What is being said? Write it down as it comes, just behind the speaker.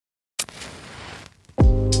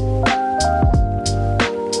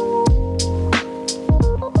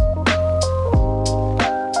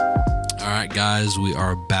guys, we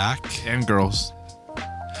are back. And girls.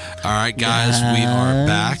 All right, guys, we are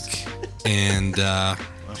back. And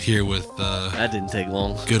here with that didn't take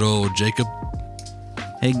long. Good old Jacob.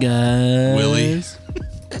 Hey, guys. Willie.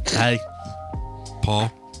 Hey.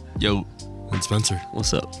 Paul. Yo. And Spencer.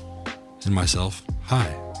 What's up? And myself. Hi,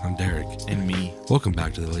 I'm Derek. And me. Welcome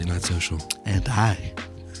back to the Late Night Social. And I.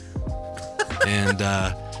 And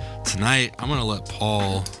tonight, I'm going to let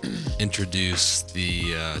Paul introduce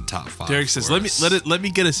the top five. Derek says, let me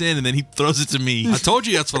get us in, and then he throws it to me. I told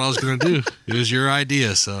you that's what I was going to do. It was your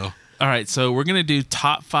idea, so. All right, so we're going to do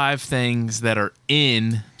top 5 things that are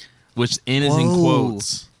in, which in is in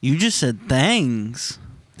quotes. You just said things.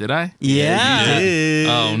 Did I? Yeah. You did.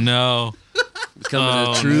 Oh, no.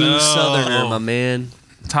 Becoming a true Southerner, my man.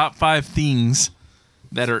 Top 5 things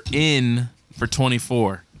that are in for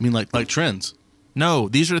 24. I mean, like trends. No,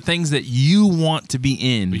 these are things that you want to be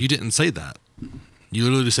in. But you didn't say that. You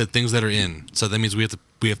literally just said things that are in. So that means we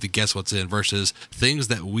have to guess what's in versus things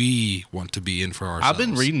that we want to be in for ourselves. I've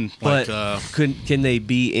been reading But can they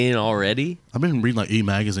be in already? I've been reading like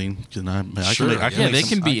E-Magazine. Sure, they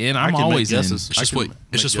can be in. I'm always in. It's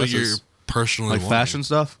just what you're personally like wanting. fashion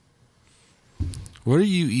stuff. What are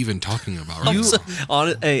you even talking about right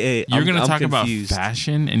now? Hey, You're going to I'm talk confused. about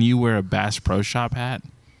fashion and you wear a Bass Pro Shop hat?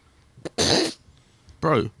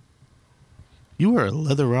 Bro, you wear a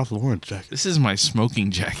leather Ralph Lauren jacket. This is my smoking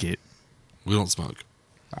jacket. We don't smoke.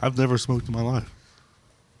 I've never smoked in my life.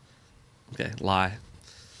 Okay, lie.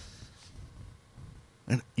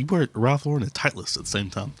 And you wear Ralph Lauren and Titleist at the same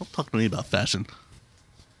time. Don't talk to me about fashion.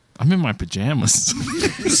 I'm in my pajamas.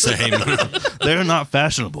 Same. They're not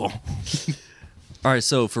fashionable. All right,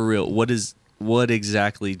 so for real, what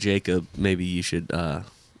exactly, Jacob? Maybe you should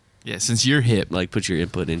Yeah, since you're hip. like put your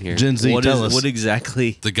input in here. Gen Z, tell us. What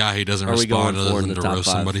exactly? The guy who doesn't Are we respond going for other in than the to top roast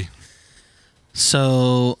 5? somebody.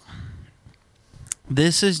 So,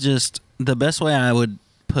 this is just the best way I would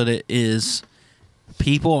put it is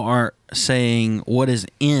people are saying what is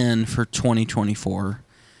in for 2024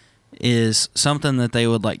 is something that they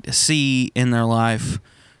would like to see in their life,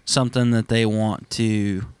 something that they want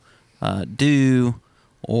to do,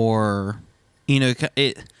 or,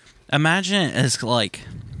 imagine it as like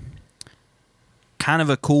kind of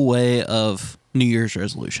a cool way of New Year's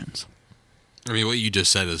resolutions. I mean, what you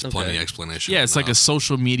just said is plenty Okay. of explanation. Yeah, it's like a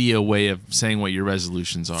social media way of saying what your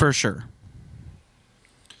resolutions are. For sure.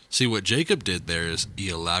 See, what Jacob did there is he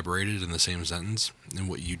elaborated in the same sentence, and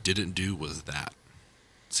what you didn't do was that.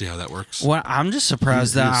 See how that works? Well, I'm just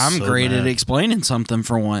surprised that I'm so great at bad. explaining something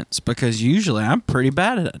for once, because usually I'm pretty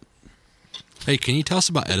bad at it. Hey, can you tell us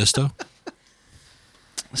about Edisto?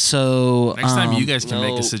 So Next time you guys can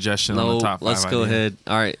make a suggestion on the top 5 Let's go idea. ahead.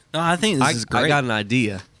 All right. No, I think this is great. I got an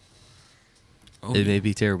idea. Oh. It may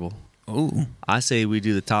be terrible. Ooh. I say we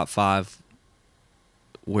do the top 5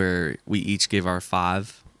 where we each give our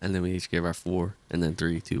 5 and then we each give our 4 and then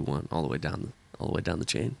 3, 2, 1 all the way down the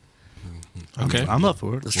chain. Okay. I'm up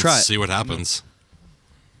for it. Let's try it. See what happens.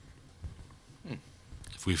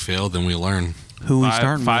 If we fail, then we learn. Who we Five,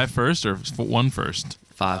 starting five first or 1 first?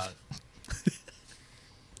 5.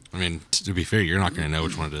 I mean, to be fair, you're not going to know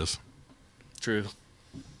which one it is. True.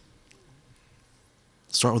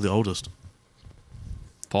 Start with the oldest.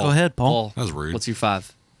 Paul. Go ahead, Paul. That was rude. What's your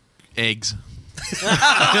 5? Eggs.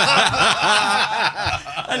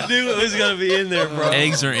 I knew it was going to be in there, bro.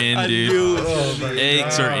 Eggs are in, dude.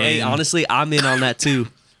 Eggs are in. Hey, honestly, I'm in on that too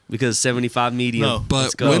because 75 medium. No,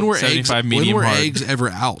 Let's But go. when were 75 medium hard. eggs ever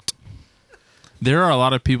out? There are a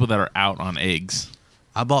lot of people that are out on eggs.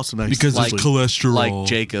 I bought some eggs Because this it's week. cholesterol. like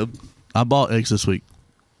Jacob. I bought eggs this week.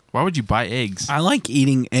 Why would you buy eggs? I like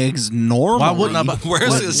eating eggs normally. Why wouldn't I buy? Where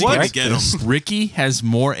is he going to get them? Ricky has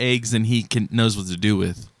more eggs than he knows what to do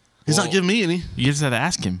with. He's not giving me any. You just have to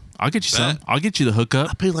ask him. I'll get you some. Bet. I'll get you the hookup.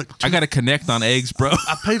 I paid like I got to connect on eggs, bro.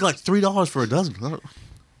 I paid like $3 for a dozen. Well,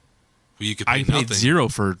 you could pay I paid nothing. 0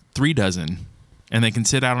 for 3 dozen. And they can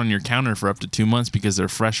sit out on your counter for up to 2 months because they're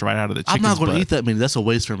fresh right out of the I'm chicken's not going to butt. eat that many. That's a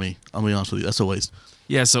waste for me. I'll be honest with you. That's a waste.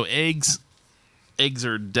 Yeah, so eggs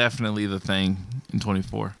are definitely the thing in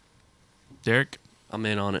 24. Derek? I'm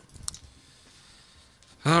in on it.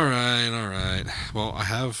 All right. Well, I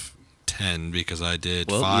have 10 because I did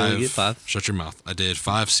Well, you 5. only get 5. Shut your mouth. I did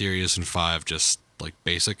 5 serious and 5 just like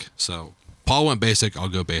basic. So Paul went basic. I'll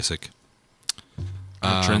go basic.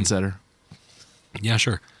 Trendsetter. Yeah,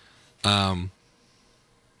 sure.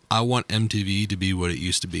 I want MTV to be what it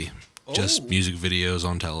used to be. Just music videos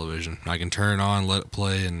on television. I can turn it on, let it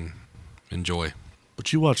play, and enjoy.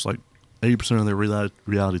 But you watch like 80% of their reality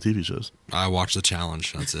TV shows. I watch The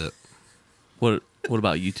Challenge. That's it. What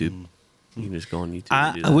about YouTube? You can just go on YouTube. I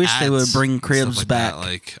and do that. wish they would Ads bring and cribs stuff like back. that.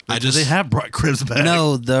 Like I I just they have brought cribs back.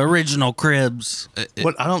 No, the original cribs.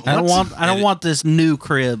 What? I don't. I don't what? want this new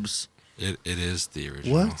cribs. It is the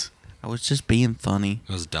original. What? I was just being funny.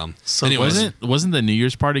 It was dumb. So Anyways, Wasn't the New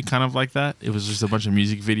Year's party kind of like that? It was just a bunch of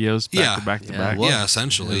music videos back Yeah. to back to Yeah, back. it was. yeah, It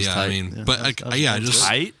essentially. was Yeah, tight. I mean, Yeah, but that's- I, yeah, I just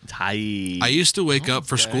Tight. Tight. I used to wake up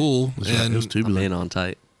for Okay. school That's right, it was and I'm tubular. in on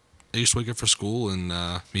tight. I used to wake up for school and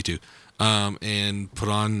me too, and put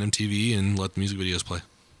on MTV and let the music videos play.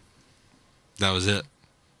 That was it.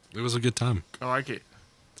 It was a good time. I like it.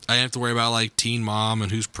 I didn't have to worry about like Teen Mom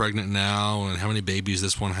and who's pregnant now and how many babies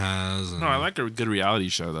this one has. And, No, I like a good reality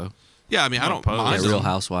show though. Yeah, I mean, I don't Pose. Yeah, mind Real them,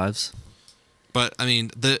 Housewives. but I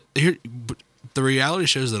mean the reality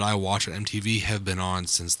shows that I watch on MTV have been on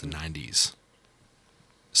since the '90s.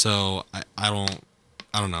 So I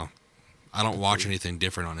don't know. I don't watch anything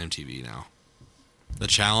different on MTV now. The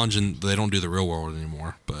Challenge and they don't do the Real World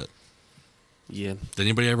anymore. But Yeah. did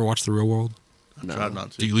anybody ever watch the Real World? No. Tried not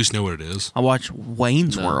Do you to. at least know what it is? I watched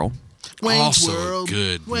Wayne's No. World. Also a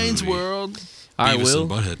good Wayne's movie. World. All right, Beavis Will.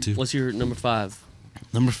 and Butthead too. What's your number 5?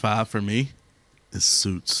 Number 5 for me is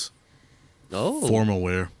suits, Oh. formal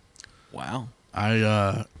wear. Wow.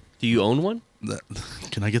 I Do you own one? that,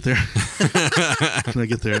 can I get there? Can I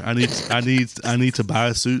get there? I need to buy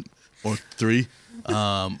a suit or 3,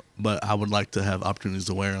 but I would like to have opportunities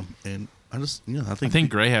to wear them. And I just I I think think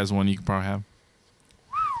Gray has one you could probably have.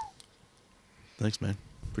 thanks, man.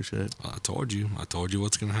 Appreciate it. I told you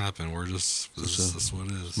what's gonna happen. This is what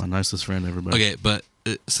it is. My nicest friend, everybody. Okay, but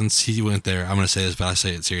since he went there, I'm going to say this, but I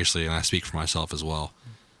say it seriously, and I speak for myself as well.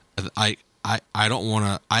 I don't want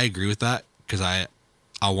to. I agree with that because I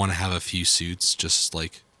want to have a few suits, just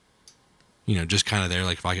like, just kind of there.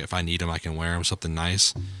 Like if I need them, I can wear them. Something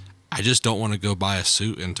nice. I just don't want to go buy a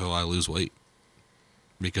suit until I lose weight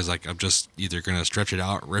because like I'm just either going to stretch it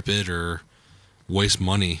out, rip it, or waste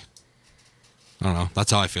money. I don't know. That's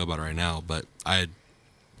how I feel about it right now, but I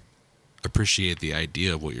appreciate the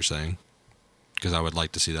idea of what you're saying because I would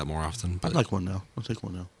like to see that more often. But I'd like one now. I'll take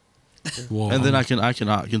one now. well, And then I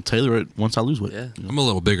can tailor it once I lose weight. Yeah. I'm a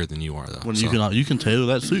little bigger than you are though. When so you can tailor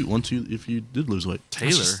that suit if you did lose weight. that's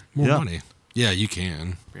Taylor. just more Yeah. money. Yeah, you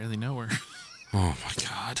can. Barely know her. Oh my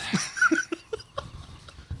god.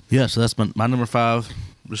 Yeah, so that's my number 5.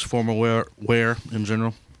 Just formal wear in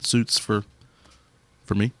general. Suits for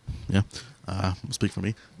me. Yeah. I'll speak for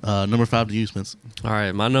me. Number 5 to you, Spence. All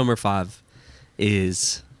right, my number 5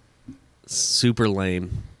 is super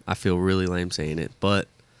lame. I feel really lame saying it, but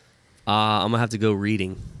I'm gonna have to go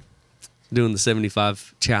reading. Doing the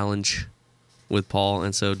 75 challenge with Paul,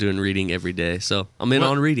 and so doing reading every day. So I'm in What-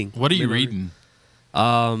 on reading. What are I'm you in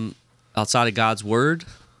on reading? outside of God's Word.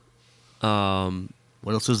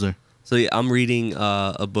 What else is there? So yeah, I'm reading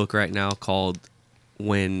a book right now called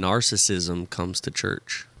 "When Narcissism Comes to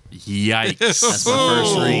Church." Yikes. That's my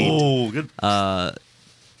first read. Oh, good.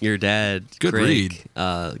 Your dad, Good Craig,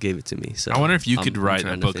 gave it to me. So I wonder if you could I'm write a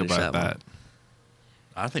trying to book finish about one. that.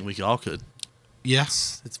 I think we all could.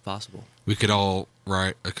 Yes, It's possible. we could all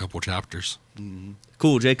write a couple chapters.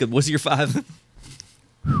 Cool, Jacob. What's your 5?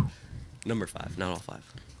 Number 5, not all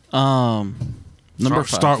 5. Number 5.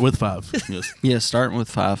 Start with 5. Yes. Yeah, starting with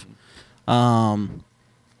 5.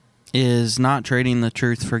 Is not trading the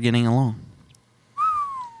truth for getting along.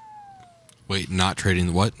 Wait, not trading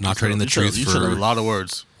the what? Not trading the You said- truth You for. said a lot of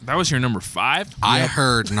words. That was your number 5? I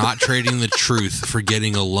heard not trading the truth for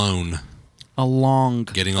getting alone. Along.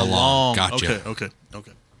 Getting along. Gotcha. Okay.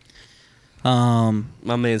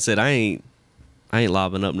 My man said, I ain't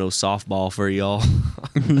lobbing up no softball for y'all.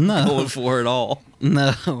 No. Going for it all.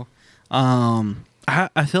 No.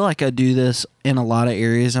 I feel like I do this in a lot of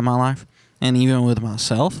areas in my life and even with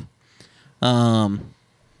myself.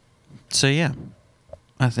 So yeah,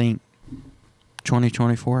 I think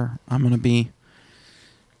 2024, I'm going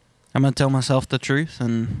to tell myself the truth,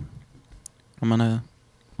 and I'm going to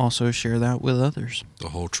also share that with others. The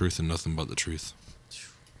whole truth and nothing but the truth.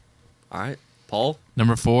 All right, Paul.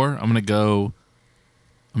 Number 4, I'm going to go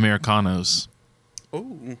Americanos.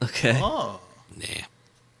 Okay. Nah.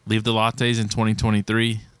 Leave the lattes in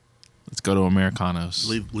 2023. Let's go to Americanos.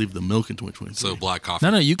 Leave the milk in 2023. So black coffee.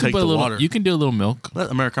 No, you can Take put a the little. water. You can do a little milk. That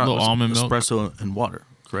Americano Little almond milk. espresso and water,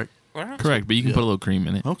 correct? Correct, but you can Yeah. put a little cream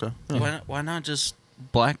in it. Okay. Why not just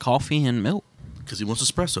black coffee and milk? Because he wants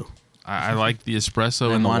espresso. I like the espresso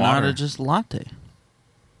And and the why water not a just latte?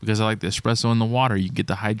 because I like the espresso and the water. You get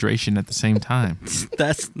the hydration at the same time.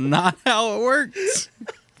 That's not how it works.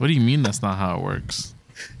 What do you mean that's not how it works?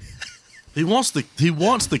 He wants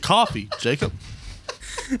the coffee, Jacob.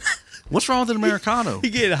 What's wrong with an Americano? He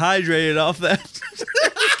getting hydrated off that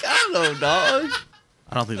Americano, dog.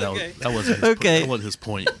 I don't think Okay. that wasn't his, Okay. that wasn't his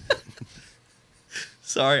point.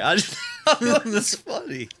 Sorry, I just thought that's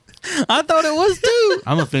funny. I thought it was too.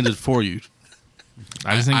 I'm offended for you.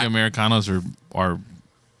 I just think Americanos are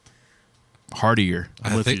heartier.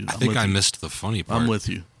 I'm with you. I I'm think with I you. missed the funny part. I'm with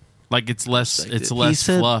you. Like it's less Respect it's it. less He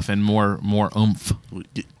said- fluff and more oomph.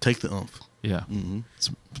 Take the oomph. Yeah. Mm-hmm. It's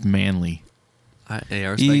manly. I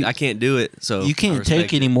respect. You- I can't do it, so You I can't respect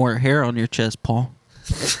take it. any more hair on your chest, Paul.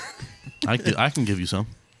 I can give you some.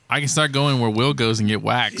 I can start going where Will goes and get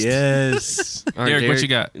waxed. Yes. All right, Derek, what you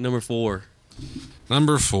got? Number 4.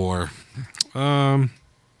 Number 4.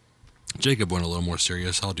 Jacob went a little more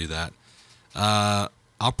serious. I'll do that.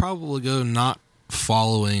 I'll probably go not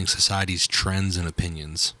following society's trends and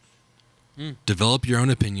opinions. Develop your own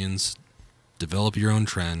opinions. Develop your own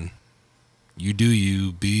trend. You do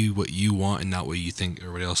you. Be what you want and not what you think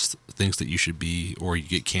everybody else thinks that you should be, or you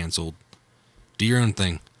get canceled. Do your own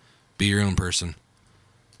thing. Be your own person.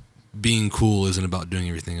 Being cool isn't about doing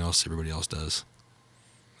everything else everybody else does.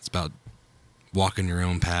 It's about walking your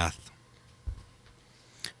own path.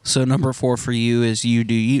 So number 4 for you is you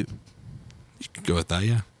do you. You could go with that,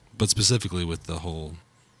 yeah. But specifically with the whole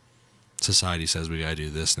society says we gotta do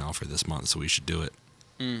this now for this month, so we should do it.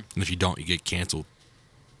 And if you don't, you get canceled.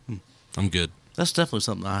 I'm good. That's definitely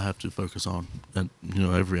something I have to focus on at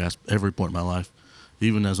every point in my life,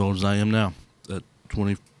 even as old as I am now, at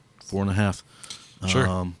 24 and a half. Sure.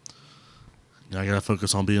 I gotta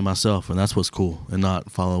focus on being myself, and that's what's cool, and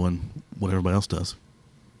not following what everybody else does.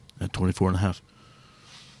 At 24 and a half.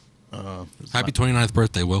 Happy 29th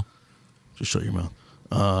birthday, Will. Just shut your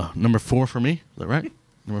mouth. Number 4 for me. Is that right?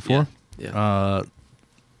 Number 4. Yeah.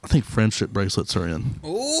 I think friendship bracelets are in.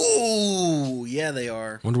 Oh, yeah, they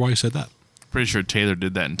are. Wonder why you said that. Pretty sure Taylor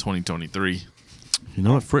did that in 2023. You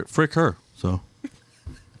know what? Frick her. So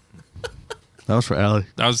that was for Allie.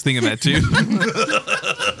 I was thinking that too.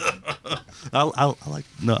 I like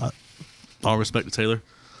all respect to Taylor.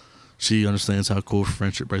 She understands how cool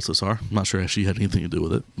friendship bracelets are. I'm not sure if she had anything to do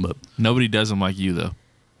with it, but Nobody does them like you though.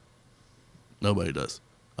 nobody does.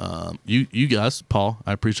 You guys, Paul,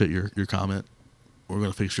 I appreciate your comment. We're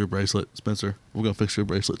gonna fix your bracelet, Spencer. We're gonna fix your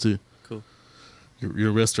bracelet too. Cool.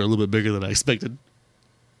 Your wrists are a little bit bigger than I expected.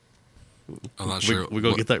 I'm not sure. We're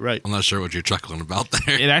gonna get that right. I'm not sure what you're chuckling about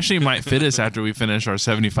there. It actually might fit us after we finish our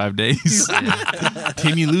 75 days.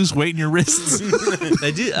 Can you lose weight in your wrists?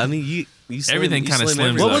 They do. I mean, you slim, Everything you kinda slim slims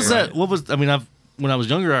everywhere, What was right? that? What was? I mean, when I was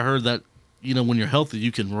younger, I heard that when you're healthy,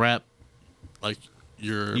 you can wrap like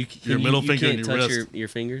your middle finger can't and your touch wrist. your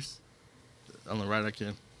fingers. On the right, I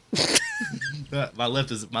can. my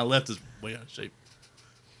left is way out of shape.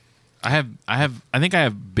 I think I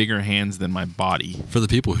have bigger hands than my body. For the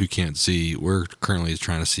people who can't see, we're currently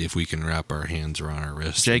trying to see if we can wrap our hands around our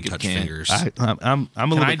wrists Jacob and touch can. fingers. I'm a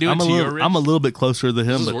little. I bit, do it I'm a to your little. wrist? I'm a little bit closer to him,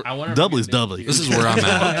 This is but where- I wonder if doubly's I can doubly. This is where I'm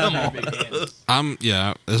at. Come on.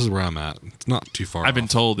 This is where I'm at. It's not too far. I've been off.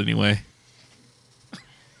 told anyway.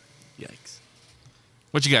 Yikes.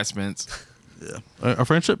 What you got, Spence? Yeah, our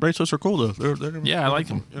friendship bracelets are cool though. They're Yeah, I like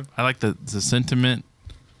them. Yeah. I like the sentiment,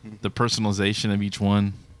 the personalization of each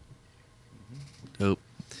one. Dope.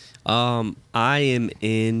 I am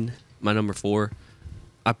in my number 4.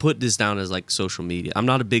 I put this down as like social media. I'm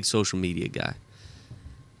not a big social media guy,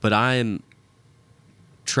 but I am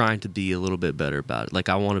trying to be a little bit better about it. Like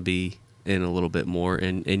I want to be in a little bit more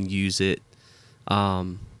and use it,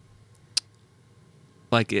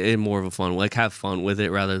 like in more of a fun, like have fun with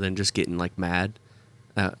it rather than just getting like mad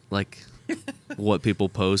at like what people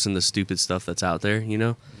post and the stupid stuff that's out there.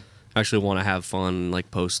 I actually want to have fun,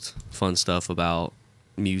 like post fun stuff about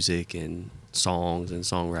music and songs and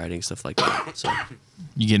songwriting, stuff like that. So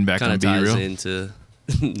You getting back kind on of Be ties Real? into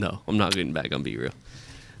no, I'm not getting back on Be Real.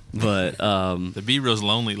 But The Be Real's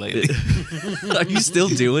lonely lately. are you still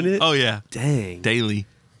doing it? Oh yeah, Dang, daily.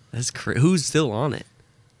 that's crazy. Who's still on it?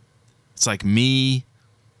 It's like me,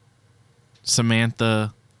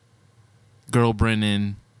 Samantha, Girl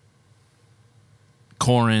Brennan,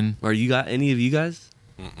 Corin. Are you got any of you guys?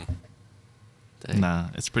 Dang, Nah,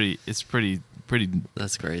 it's pretty.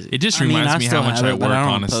 that's crazy. It just I mean, reminds I me still how much have I it, work. but I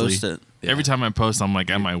don't Honestly, post it. every time I post, I'm like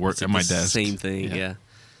at my work It's at my the desk. Same thing, yeah.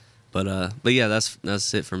 But yeah,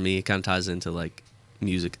 that's it for me. It kind of ties into like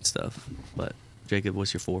music and stuff. But Jacob,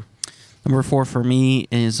 what's your 4? Number 4 for me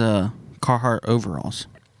is Carhartt overalls.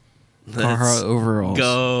 Carhartt overalls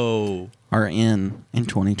Go. are in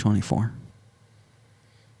 2024.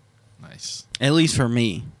 Nice At least for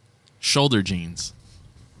me. shoulder jeans.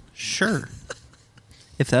 Sure.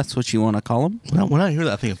 If that's what you want to call them. When I hear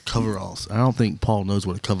that, I think of coveralls. I don't think Paul knows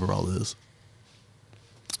what a coverall is.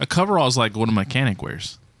 A coverall is like what a mechanic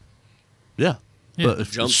wears. Yeah, Yeah. But if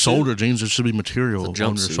it's Jumpsuit? shoulder jeans, there should be material It's a on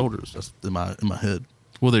your jumpsuit. shoulders. That's in my head.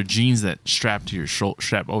 Well, they're jeans that strap to your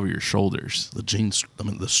strap over your shoulders. The jeans,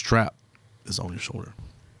 the strap is on your shoulder.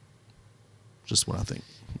 Just what I think.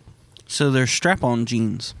 So they're strap-on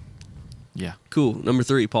jeans. Yeah. Cool. Number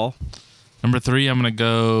 3, Paul. Number 3, I'm gonna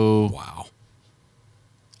go Wow.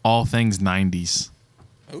 all things 90s.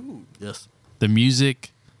 Yes. The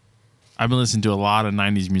music. I've been listening to a lot of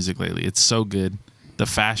 90s music lately. It's so good. The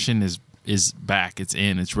fashion is back. It's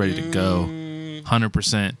in. It's ready to go.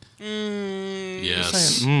 100%.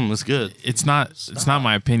 Yes. That's good. It's not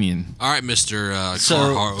my opinion. All right, Mr. So,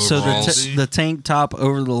 Carhartt so overalls. the tank top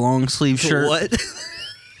over the long sleeve shirt. What?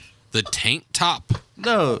 The tank top.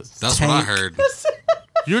 No, That's what I heard.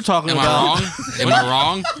 you're talking Am I about. wrong? Am I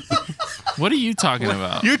wrong? What are you talking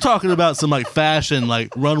about? You're talking about some like fashion,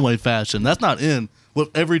 like runway fashion. That's not in.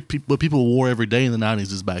 What people wore every day in the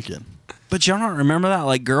 '90s is back in. But y'all don't remember that?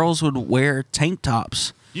 Like girls would wear tank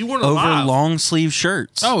tops You weren't over alive. long sleeve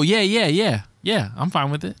shirts. Oh yeah. I'm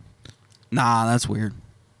fine with it. Nah, that's weird.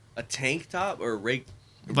 A tank top or Like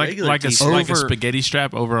regular like a t-shirt? like a Over- spaghetti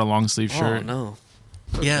strap over a long sleeve shirt. Oh no,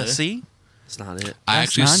 Yeah, see? that's not it. I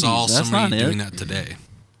That's actually 90s. saw That's somebody not it. doing that today.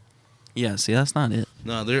 Yeah, see, that's not it.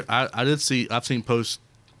 No, there. I did see. I've seen posts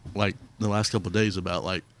like the last couple of days about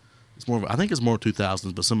like it's more. I think it's more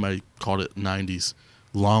 2000s, but somebody called it 90s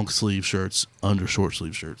long sleeve shirts under short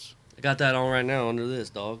sleeve shirts. I got that on right now under this,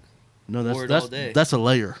 dog. No, Wore that's it all day. that's a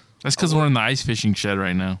layer. That's because we're in the ice fishing shed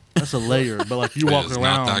right now. That's a layer. But like you It walking is not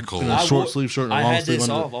around that cold. in a I short wore- sleeve shirt and a I long had sleeve this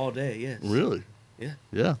under. off all day. Yes. Really? Yeah.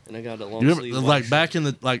 Yeah. And I got a long You sleeve. remember, white like back in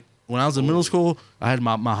the like when I was in middle school, I had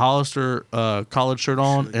my Hollister college shirt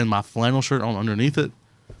on and my flannel shirt on underneath it,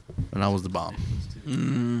 and I was the bomb. shirt.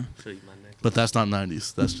 Show you my neck. But that's not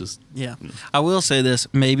 90s. That's just Yeah. I will say this.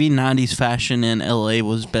 Maybe 90s fashion in LA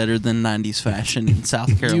was better than 90s fashion in South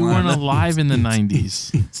You Carolina. weren't alive in the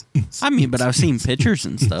 90s. I mean, but I've seen pictures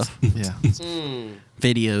and stuff. Yeah.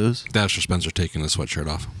 Videos. That's for Spencer taking his sweatshirt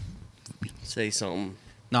off. Say something.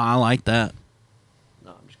 No, I like that.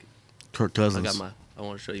 No, I'm just kidding. Kirk I Cousins. got my. I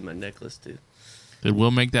want to show you my necklace too. Did Will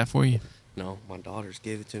make that for you? No, my daughters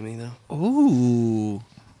gave it to me though. Ooh.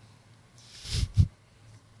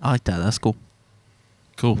 I like that. That's cool.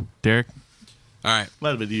 Cool. Derek? All right. Might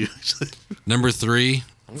have been you. Actually. Number 3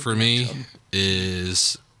 for me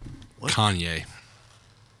is Kanye.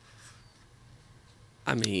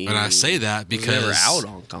 I mean, And I say that was never because out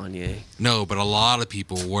on Kanye. no, but a lot of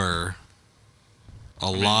people were. A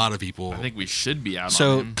lot of people. I think we should be out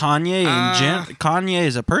So on him. Kanye and Kanye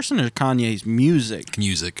is a person or Kanye's music?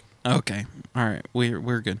 music. Okay. All right.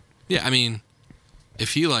 We're good. Yeah, I mean,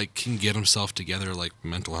 if he like can get himself together like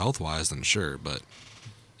mental health wise, then sure. But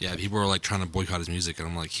yeah, people are like trying to boycott his music, and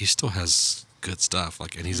I'm like, he still has good stuff.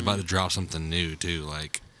 Like, and he's about to drop something new too.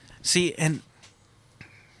 Like, See, and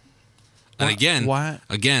again, why?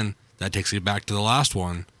 again, that takes me back to the last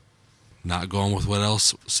one. Not going with what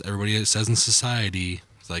else everybody says in society.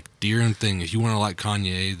 It's like, do your own thing. If you want to like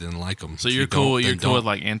Kanye, then like him. So If you're you cool. don't, You're then cool with don't.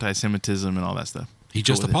 like anti-Semitism and all that stuff. He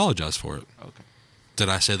just cool with it? apologized for it. Okay. Did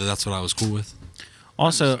I say that that's what I was cool with?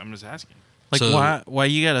 Also, I'm just asking. like, So- why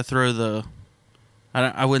you got to throw the?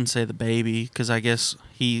 I wouldn't say the baby because I guess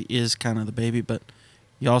he is kind of the baby, but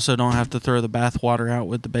you also don't have to throw the bathwater out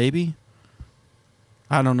with the baby.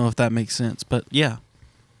 I don't know if that makes sense, but yeah,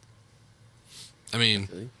 I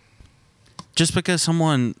mean, just because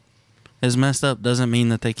someone is messed up doesn't mean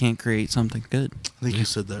that they can't create something good. I think you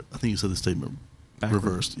said that. I think you said the statement Backwards.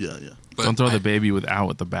 reversed. Yeah. but Don't throw I- the baby with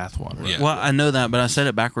the bathwater. Yeah. Well, I know that, but I said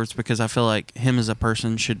it backwards because I feel like him as a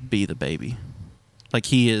person should be the baby. Like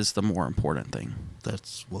he is the more important thing.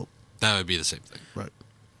 That's well, That would be the same thing. right.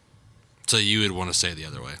 So you would want to say it the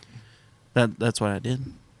other way. That's what I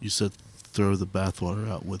did. You said throw the bathwater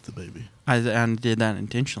out with the baby. I did that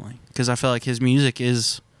intentionally because I feel like his music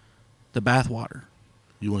is the bathwater.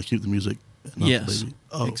 You want to keep the music, not Yes, the baby.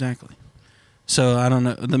 Oh, exactly. So I don't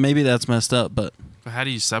know. Maybe that's messed up, but But how do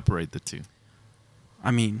you separate the two?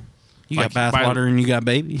 I mean, you Like, got by- bathwater and you got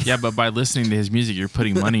baby. Yeah, but by listening to his music, you're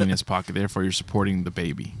putting money in his pocket. Therefore, you're supporting the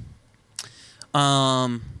baby.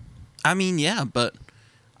 I mean, yeah, but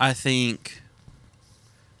I think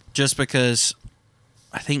just because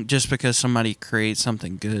somebody creates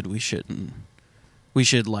something good, we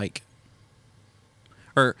should like,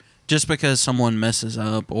 or just because someone messes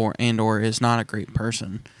up or is not a great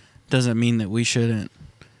person doesn't mean that we shouldn't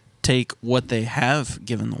take what they have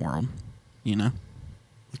given the world, you know?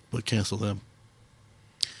 but cancel them.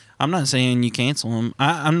 I'm not saying you cancel them.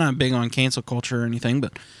 I'm not big on cancel culture or anything,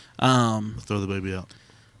 but Throw the baby out.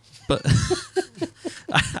 but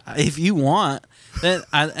if you want, then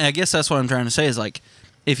I guess that's what I'm trying to say is like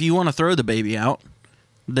if you want to throw the baby out,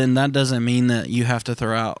 then that doesn't mean that you have to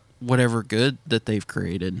throw out whatever good that they've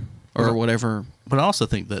created or whatever. But I also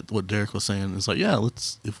think that what Derek was saying is like, yeah,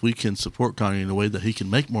 if we can support Kanye in a way that he can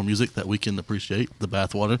make more music that we can appreciate, the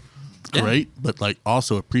Bathwater, it's great, but like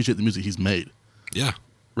also appreciate the music he's made. Yeah.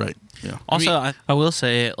 Right. Yeah. Also, I will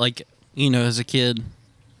say, like, you know, as a kid,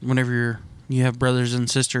 whenever you have brothers and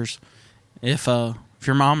sisters, if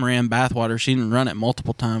your mom ran bathwater, she didn't run it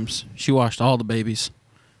multiple times. She washed all the babies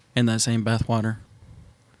in that same bathwater.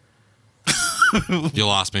 You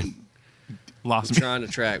lost me. Lost I'm me. trying to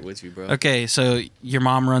track with you, bro. Okay, so your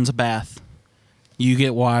mom runs a bath. You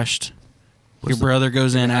get washed. Your brother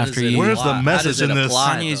goes in How after does it you. Where's the apply? How message does it in this?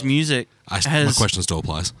 apply, Kanye's though? music My has question still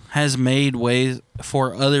applies. made ways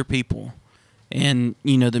for other people in,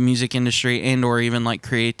 you know, the music industry and or even like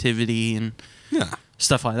creativity and Yeah.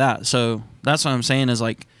 stuff like that. So that's what I'm saying is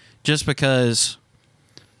like, just because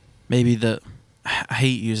maybe I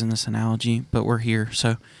hate using this analogy, but we're here.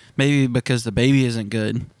 So maybe because the baby isn't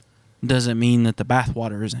good doesn't mean that the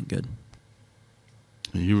bathwater isn't good.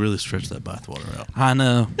 You really stretched that Bathwater out. I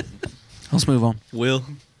know. Let's move on. Will,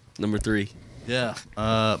 number 3. Yeah.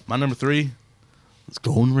 My number 3 is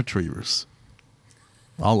Golden Retrievers.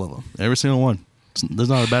 All of them. Every single one. There's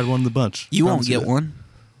not a bad one in the bunch. You Promise won't get that. one.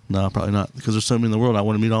 No, probably not. Because there's so many in the world. I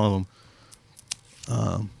want to meet all of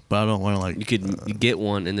them. But I don't want to like. You could get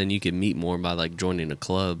one, and then you could meet more by like joining a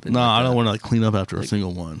club. And No, like I don't that. want to like clean up after a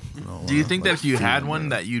single one. I don't Do you wanna, think like, that if you clean had up one,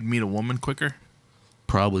 there. that you'd meet a woman quicker?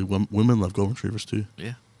 Probably women love Golden Retrievers too.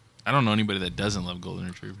 Yeah. I don't know anybody that doesn't love golden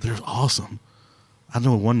retrievers. They're awesome. I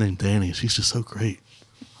know one named Danny. She's just so great.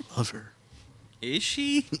 I love her. Is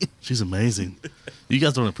she? She's amazing. You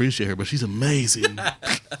guys don't appreciate her, but she's amazing.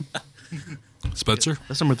 Spencer?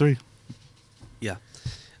 That's number 3. Yeah.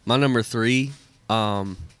 My number 3,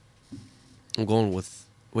 I'm going with.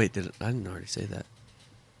 Wait, I didn't already say that?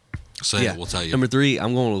 Say it, we'll tell you. Number 3,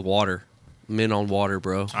 I'm going with water. I'm in on water,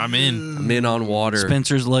 bro. I'm in. I'm in on water.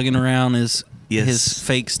 Spencer's lugging around his Yes.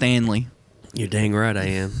 fake Stanley. You're dang right I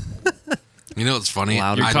am. You know what's funny?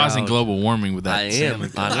 Loud You're and causing proud. global warming with that. I am.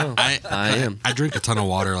 salmon. I know. I am. I drink a ton of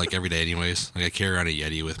water like every day anyways. Like I carry around a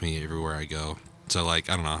Yeti with me everywhere I go. So like,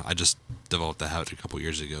 I don't know. I just developed that habit a couple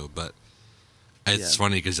years ago, but it's Yeah.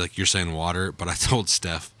 funny because like you're saying water, but I told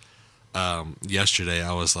Steph yesterday,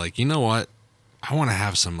 I was like, you know what? I want to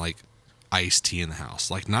have some like iced tea in the house,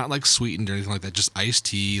 like not like sweetened or anything like that, just iced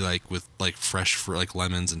tea like with like fresh fruit, like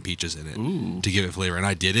lemons and peaches in it to give it flavor. And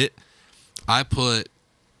I did it. I put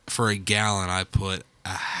for a gallon, I put a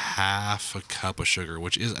half a cup of sugar,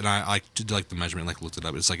 which is, and I like did like the measurement, like looked it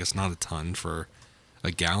up. It's like it's not a ton for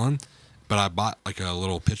a gallon, but I bought like a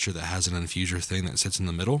little pitcher that has an infuser thing that sits in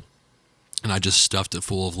the middle, and I just stuffed it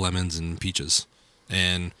full of lemons and peaches,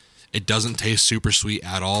 and it doesn't taste super sweet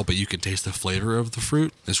at all, but you can taste the flavor of the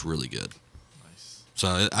fruit. It's really good.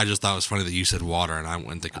 So I just thought it was funny that you said water, and I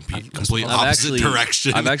went the complete opposite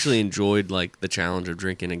direction. I've actually enjoyed like the challenge of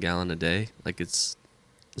drinking a gallon a day. Like it's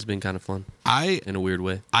been kind of fun in a weird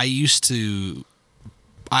way. I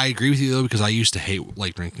agree with you though, because I used to hate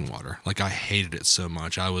like drinking water. Like I hated it so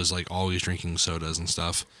much. I was like always drinking sodas and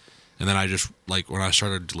stuff. And then I just like when I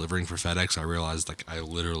started delivering for FedEx, I realized like I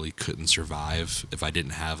literally couldn't survive if I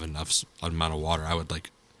didn't have enough amount of water.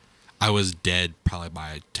 I was dead probably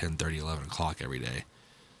by 10:30, 11 o'clock every day.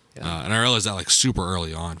 Yeah. And I realized that like super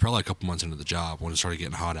early on, probably a couple months into the job when it started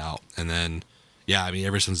getting hot out. And then, yeah, I mean,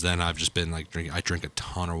 ever since then, I've just been like I drink a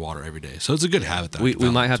ton of water every day. So it's a good habit that We I've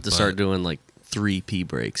might have developed, to start doing like 3 pee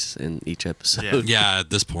breaks in each episode. Yeah, at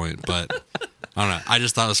this point, but I don't know. I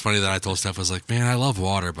just thought it was funny that I told Steph, I was like, man, I love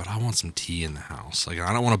water, but I want some tea in the house. Like,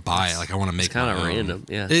 I don't want to buy it. Like, I want to make It's kind my of own. random.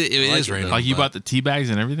 Yeah. It I like is it, random. though. Like you but- bought the tea bags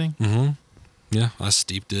and everything? Mm-hmm. Yeah, I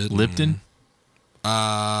steeped it. Lipton? No,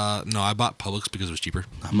 I bought Publix because it was cheaper.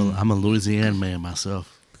 I'm a Louisiana man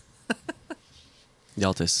myself.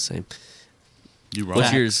 Y'all taste the same. You wrong.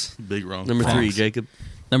 What's yours? Big wrong. Number 3, Facts. Jacob.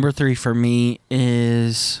 Number 3 for me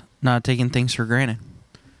is not taking things for granted.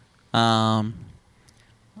 I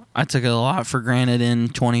took a lot for granted in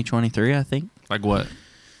 2023, I think. Like what?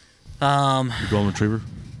 Golden Retriever.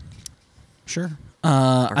 Sure.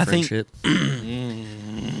 Our I think friendship.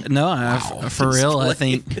 no, for real. I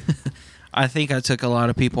think I took a lot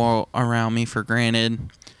of people around me for granted.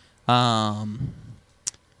 My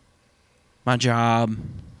job,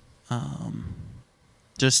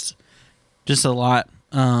 just a lot.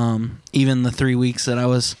 Even the 3 weeks that I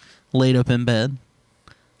was laid up in bed,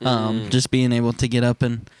 just being able to get up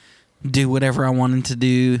and do whatever I wanted to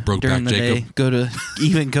do Broke during back, the day,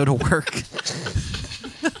 Jacob. go to work.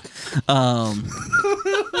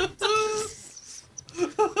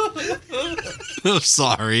 I'm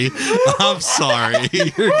sorry. I'm sorry.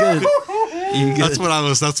 You're good. You're good.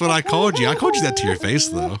 That's what I called you. I called you that to your face,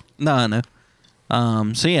 though. No, I know.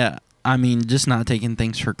 So yeah, I mean, just not taking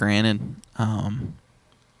things for granted.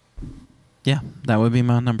 Yeah, that would be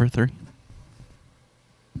my number 3.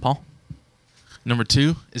 Paul? Number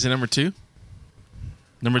 2? Is it number 2?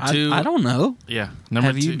 Number 2. I don't know. Yeah. Number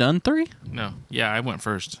Have 2. you done 3? No. Yeah, I went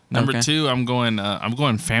first. Number Okay. 2, I'm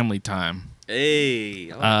going family time.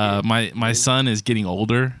 Hey. I like My son is getting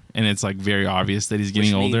older, and it's like very obvious that he's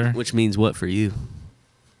getting older. Which means what for you?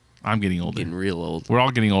 I'm getting older. Getting real old. We're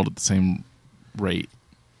all getting old at the same rate.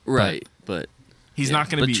 Right. But He's Yeah. not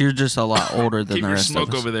going to But be. you're just a lot older than Keep the your rest smoke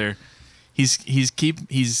of us. over there. He's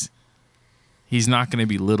not going to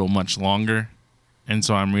be little much longer, and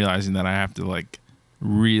so I'm realizing that I have to like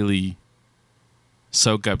really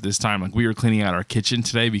soak up this time. Like we were cleaning out our kitchen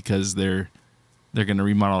today because they're going to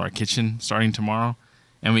remodel our kitchen starting tomorrow,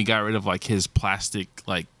 and we got rid of like his plastic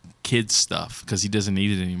like kids stuff because he doesn't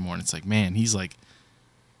need it anymore. And it's like, man, he's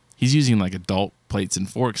using like adult plates and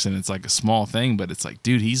forks, and it's like a small thing, but it's like,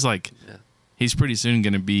 dude, he's he's pretty soon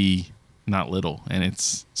going to be not little, and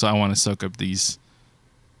it's so I want to soak up this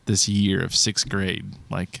year of 6th grade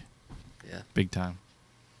like big time.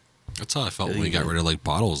 That's how I felt when we got rid of like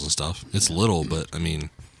bottles and stuff. It's little, but I mean,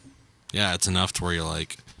 yeah, it's enough to where you're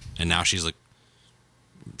like, and now she's like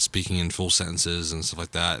speaking in full sentences and stuff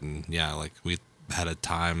like that. And yeah, like we had a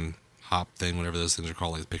time hop thing, whatever those things are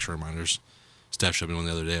called, like picture reminders. Steph showed me one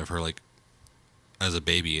the other day of her like as a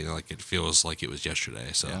baby, and like it feels like it was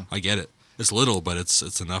yesterday. So Yeah. I get it. It's little, but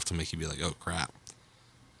it's enough to make you be like, oh crap.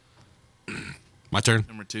 My turn.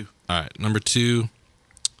 Number 2. All right, number 2.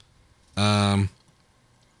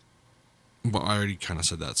 Well, I already kind of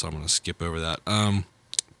said that, so I'm going to skip over that.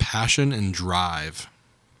 Passion and drive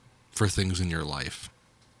for things in your life,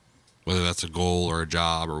 whether that's a goal or a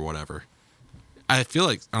job or whatever. I feel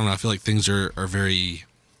like things are very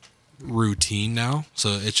routine now.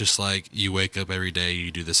 So it's just like you wake up every day, you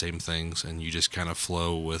do the same things, and you just kind of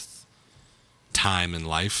flow with time in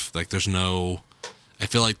life. Like I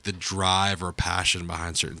feel like the drive or passion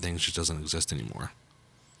behind certain things just doesn't exist anymore.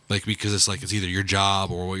 Like, because it's like, it's either your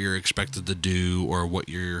job or what you're expected to do or what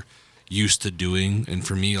you're used to doing. And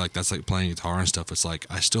for me, like, that's like playing guitar and stuff. It's like,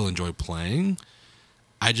 I still enjoy playing.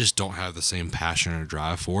 I just don't have the same passion or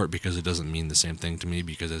drive for it because it doesn't mean the same thing to me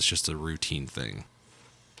because it's just a routine thing.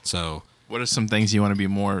 So, What are some things you want to be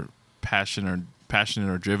more passionate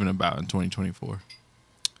or driven about in 2024?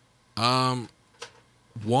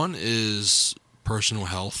 one is personal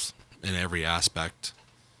health in every aspect.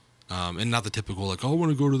 And not the typical, like, oh, I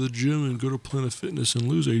want to go to the gym and go to Planet Fitness and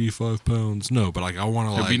lose 85 pounds. No, but, like, I want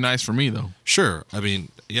to, It'd like... be nice for me, though. Sure. I mean,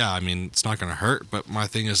 yeah, it's not going to hurt. But my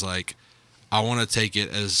thing is, like, I want to take it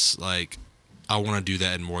as, like, I want to do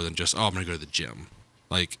that in more than just, oh, I'm going to go to the gym.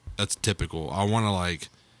 Like, that's typical. I want to, like,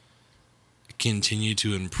 continue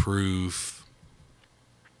to improve.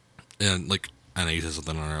 And, like, I know you said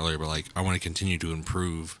something on earlier, but, like, I want to continue to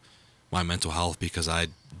improve my mental health because I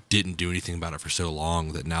didn't do anything about it for so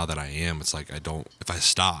long that now that I am, it's like if I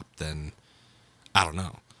stop, then I don't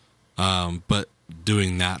know. But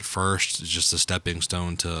doing that first is just a stepping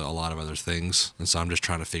stone to a lot of other things. And so I'm just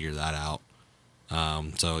trying to figure that out.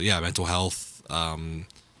 So yeah, mental health,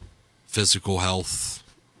 physical health.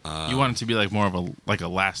 You want it to be like more of a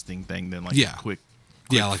lasting thing than like Yeah. a quick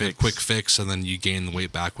Like fix. a quick fix, and then you gain the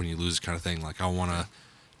weight back when you lose, kind of thing. Like I want to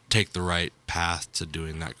take the right path to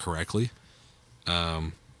doing that correctly.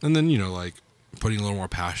 And then, like putting a little more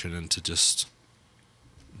passion into just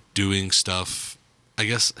doing stuff. I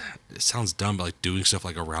guess it sounds dumb, but like doing stuff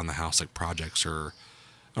like around the house, like projects or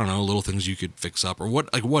I don't know, little things you could fix up or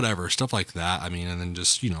whatever, stuff like that. I mean, and then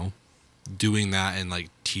just, doing that and like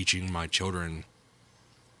teaching my children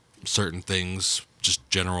certain things, just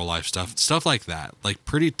general life stuff like that, like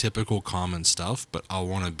pretty typical common stuff. But I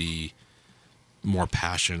want to be more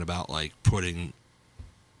passionate about like putting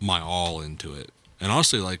my all into it. And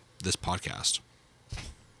honestly, like this podcast,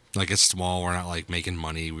 like it's small. We're not like making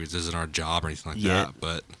money. This isn't our job or anything like that.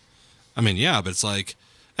 But I mean, yeah, but it's like,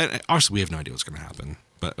 and obviously we have no idea what's going to happen,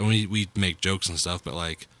 but we make jokes and stuff, but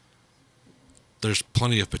like there's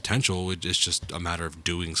plenty of potential. It's just a matter of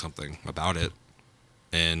doing something about it.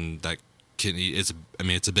 And that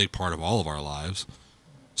it's a big part of all of our lives.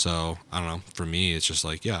 So I don't know. For me, it's just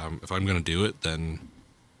like, yeah, if I'm going to do it, then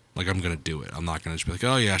like I'm going to do it. I'm not going to just be like,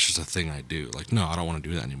 oh yeah, it's just a thing I do. Like, no, I don't want to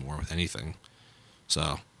do that anymore with anything.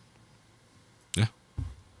 So yeah.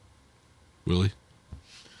 Willie,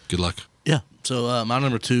 good luck. Yeah. So my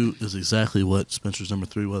number 2 is exactly what Spencer's number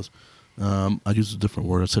 3 was. I used a different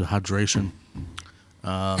word. I said hydration.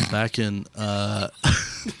 Back in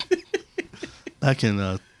back in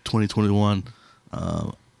 2021.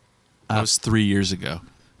 That was 3 years ago.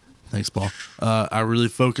 Thanks, Paul. I really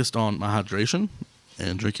focused on my hydration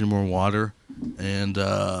and drinking more water, and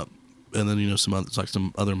then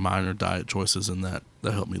some other minor diet choices, and that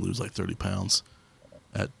helped me lose like 30 pounds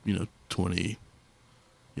at 20,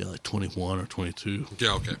 like 21 or 22.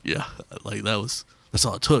 Yeah, okay. Yeah, like that's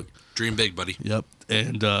all it took. Dream big, buddy. Yep,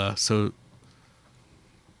 and so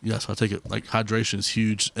I take it like hydration is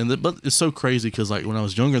huge, but it's so crazy because like when I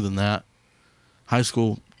was younger than that, high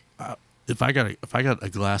school. If I got a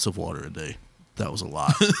glass of water a day, that was a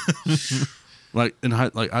lot. Like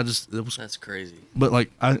That's crazy. But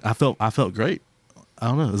like I felt great. I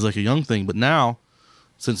don't know. It was like a young thing, but now,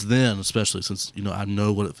 since then, especially since I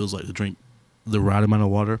know what it feels like to drink the right amount of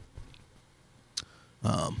water.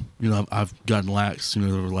 I've gotten lax over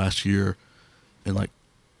the last year, and like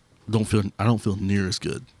I don't feel near as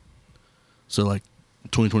good. So like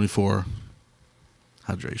 2024,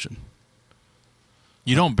 hydration.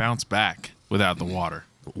 You don't bounce back without the water.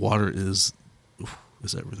 Water is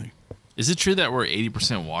everything. Is it true that we're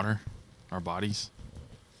 80% water, our bodies?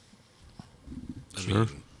 Sure.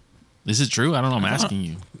 Is it true? I don't know. I'm asking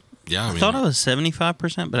you. Yeah, I thought it was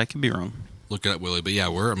 75%, but I could be wrong. Look it up, Willie. But yeah,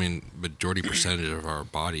 majority percentage of our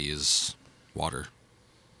body is water.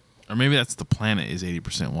 Or maybe that's the planet is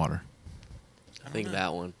 80% water. I think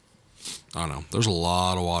that one. I don't know. There's a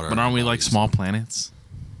lot of water. But in aren't our we like bodies. small planets?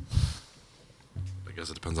 I guess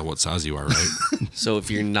it depends on what size you are, right? So if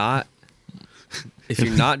you're not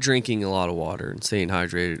drinking a lot of water and staying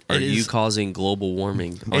hydrated, are you causing global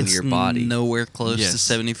warming on your body? Nowhere close to Yes.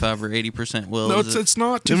 75 or 80%. Well, No, is it? it's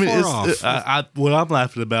not too far off. What I'm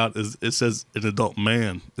laughing about is it says an adult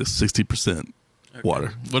man is 60%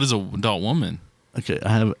 water. What is an adult woman? Okay, I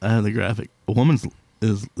have the graphic. A woman's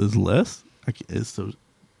is less. So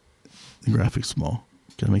the graphic's small.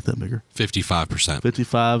 Can I make that bigger? 55%.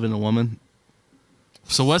 55 in a woman.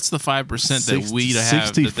 So what's the 5% that we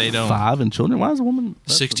have that they don't? 65 in children. Why is a woman?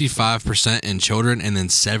 65% in children, and then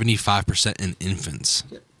 75% in infants.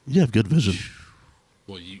 You have good vision.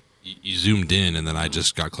 Well, you zoomed in, and then I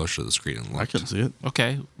just got closer to the screen and I looked. couldn't see it.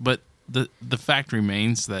 Okay, but the fact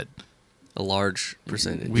remains that A large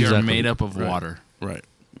percentage. we are Exactly. made up of Right. water Right.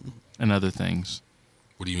 and other things.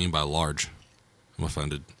 What do you mean by large? I'm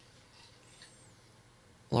offended.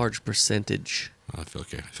 Large percentage. I feel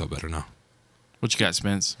okay. I feel better now. What you got,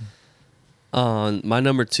 Spence? My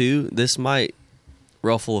number 2. This might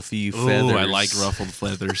ruffle a few feathers. Oh, I like ruffled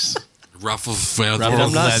feathers. Ruffle And Ruffled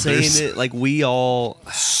I'm not feathers. saying it like we all.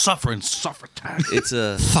 Suffering. It's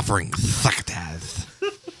a Suffering succotash.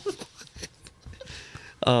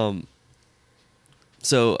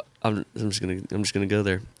 So I'm just gonna go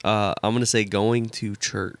there. I'm gonna say going to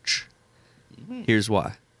church. Here's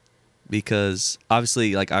why. Because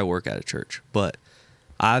obviously, like, I work at a church, but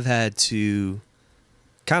I've had to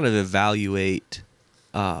kind of evaluate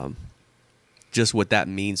just what that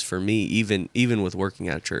means for me, even with working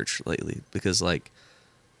at a church lately. Because like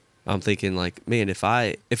I'm thinking like, man, if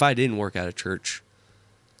I didn't work at a church,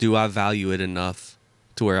 do I value it enough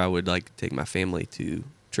to where I would like take my family to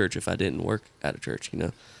church if I didn't work at a church,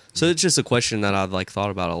 So it's just a question that I've like thought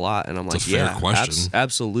about a lot, and I'm It's like, a fair yeah, question.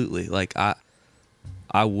 absolutely. Like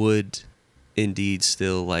I would indeed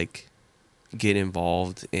still like get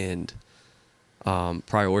involved and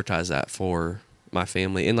prioritize that for my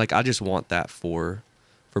family, and like I just want that for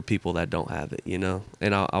people that don't have it,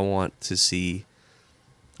 And I want to see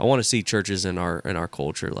churches in our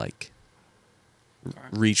culture like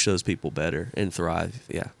reach those people better and thrive.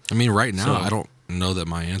 Yeah. I mean, right now, So- I don't know that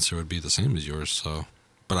my answer would be the same as yours. So,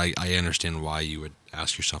 but I understand why you would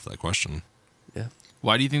ask yourself that question. Yeah.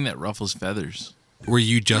 Why do you think that ruffles feathers? Were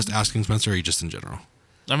you just asking Spencer, or are you just in general?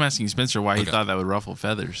 I'm asking Spencer why he Okay. thought that would ruffle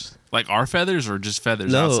feathers. Like our feathers or just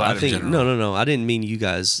feathers No, outside I of think general? no. I didn't mean you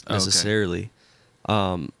guys Oh, okay. necessarily.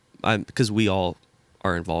 Because we all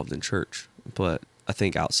are involved in church, but I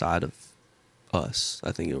think outside of us,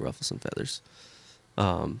 I think it'll ruffle some feathers.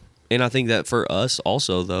 And I think that for us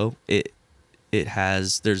also, though,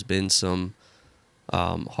 there's been some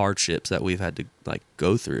hardships that we've had to like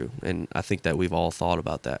go through, and I think that we've all thought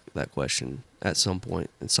about that question at some point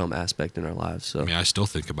in some aspect in our lives. So I mean, I still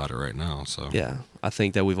think about it right now. So yeah, I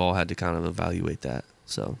think that we've all had to kind of evaluate that.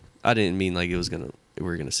 So I didn't mean like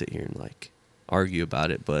we're gonna sit here and like argue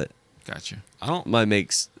about it, but Gotcha. I don't it might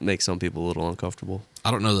make some people a little uncomfortable.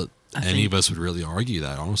 I don't know that I any think- of us would really argue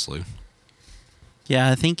that, honestly. Yeah,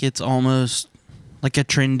 I think it's almost like a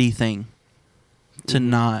trendy thing to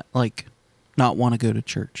not want to go to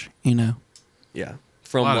church, Yeah, A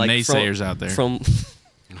from lot of naysayers out there. from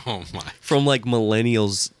Oh my! from like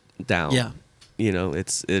millennials down. Yeah.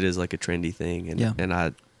 it is like a trendy thing, and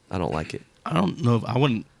I don't like it. I don't know if I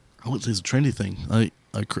wouldn't say it's a trendy thing.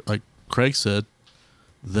 Like Craig said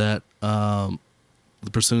that the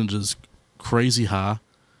percentage is crazy high.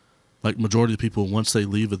 Like majority of people, once they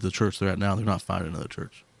leave at the church they're at now, they're not finding another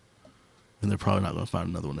church, and they're probably not going to find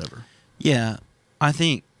another one ever. Yeah, I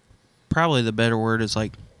think probably the better word is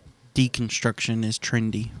like deconstruction is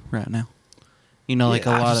trendy right now. Like a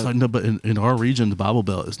lot of no, but in our region, the Bible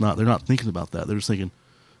Belt is not. They're not thinking about that. They're just thinking,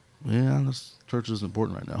 yeah, this church is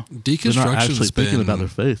important right now. They're not actually thinking about their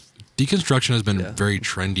faith. Deconstruction has been very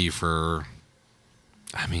trendy for,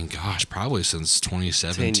 I mean, gosh, probably since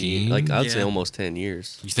 2017. Like I'd say almost 10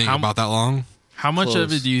 years. You think about that long? How much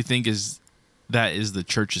of it do you think is the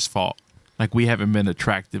church's fault? Like we haven't been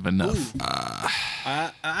attractive enough.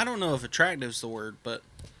 I don't know if attractive is the word, but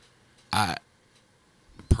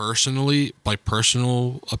personally, like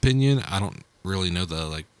personal opinion, I don't really know the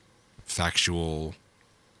like factual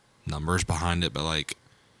numbers behind it, but like,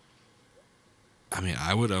 I mean,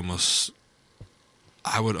 I would almost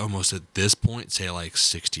at this point say like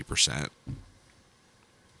 60%.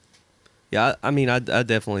 Yeah, I mean, I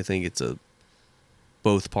definitely think it's a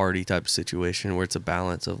both party type of situation where it's a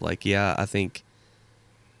balance of like, yeah, I think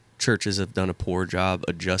churches have done a poor job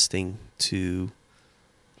adjusting to,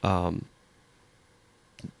 I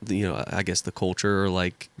guess the culture or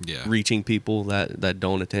like reaching people that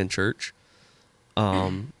don't attend church.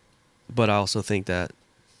 But I also think that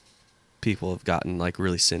people have gotten like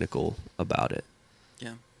really cynical about it.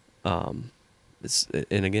 Yeah. And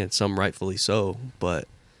again, some rightfully so, but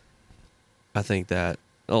I think that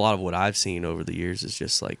a lot of what I've seen over the years is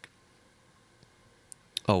just like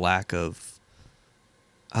a lack of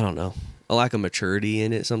maturity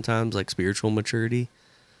in it sometimes, like spiritual maturity.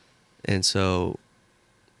 And so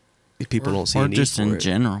if people don't see a need just for in it.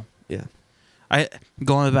 general. Yeah.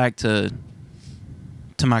 Going back to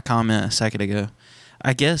my comment a second ago,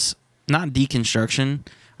 I guess not deconstruction.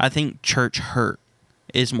 I think church hurt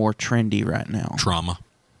is more trendy right now. Trauma.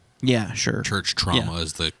 Yeah, sure. Church trauma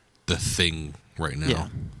is the thing right now.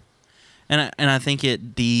 Yeah. And I think I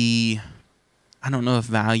don't know if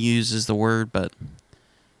values is the word, but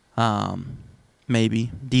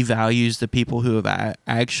maybe devalues the people who have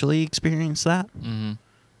actually experienced that. Mm-hmm.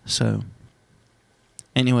 So,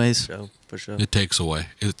 anyways. For sure. It takes away.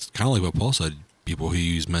 It's kind of like what Paul said. People who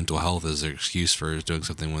use mental health as their excuse for doing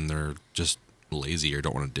something when they're just lazy or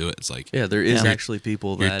don't want to do it. It's like, yeah, there is actually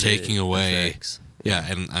people that you're taking away. Affects. Yeah,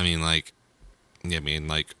 and I mean,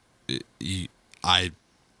 I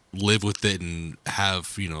live with it and have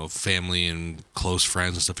family and close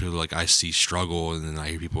friends and stuff. People are like, I see struggle, and then I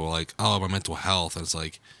hear people like, oh, my mental health, and it's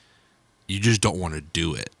like, you just don't want to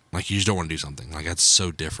do it. Like, you just don't want to do something. Like, that's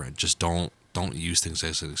so different. Just don't use things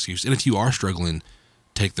as an excuse. And if you are struggling,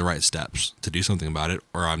 take the right steps to do something about it,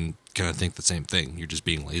 or I'm gonna think the same thing. You're just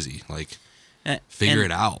being lazy. Like, figure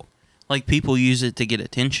it out. Like, people use it to get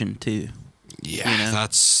attention too. Yeah,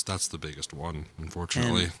 that's the biggest one,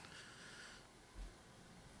 unfortunately.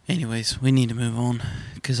 Anyways, we need to move on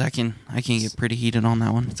because I can get pretty heated on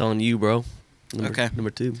that one. It's on you, bro. Okay. Number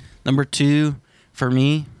 2. Number 2 for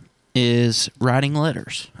me is writing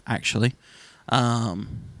letters. Actually,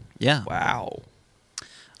 yeah. Wow.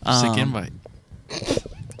 Sick invite.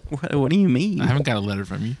 What do you mean? I haven't got a letter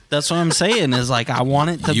from you. That's what I'm saying. Is like I want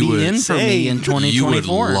it to be in for me in 2024. You would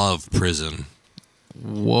love prison.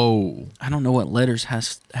 Whoa! I don't know what letters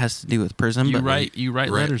has to do with prison. You but write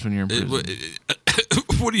letters when you're in prison.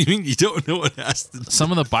 What do you mean you don't know what has to?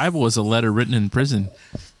 Some of the Bible is a letter written in prison.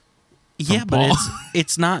 Yeah, but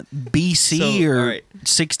it's not BC or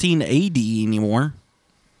 16 AD anymore.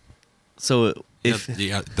 So if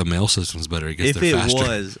the mail system's better, it gets if there it faster.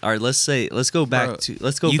 was, all right, let's go back.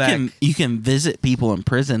 You can visit people in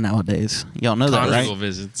prison nowadays. Y'all know that, Conjugal right?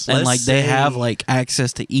 visits. And Let's they say- have like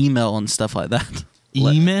access to email and stuff like that.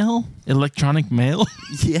 Email? Electronic mail?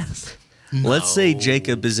 Yes. Let's say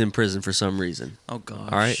Jacob is in prison for some reason. Oh gosh.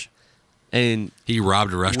 All right. And He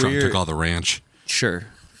robbed a restaurant, and We're- took all the ranch. sure.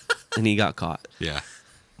 And he got caught. Yeah.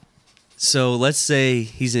 So let's say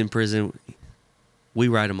he's in prison. We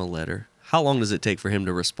write him a letter. How long does it take for him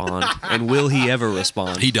to respond? And will he ever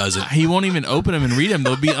respond? He doesn't. He won't even open them and read them.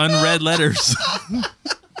 They'll be unread letters.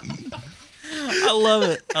 I love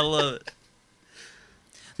it.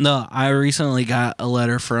 No, I recently got a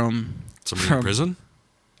letter from Somebody in prison?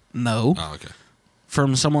 No, Oh, okay.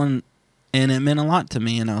 from someone, and it meant a lot to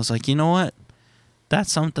me. And I was like, you know what? That's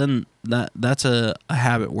something that's a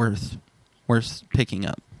habit worth picking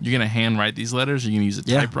up. You're going to handwrite these letters? Or you're going to use a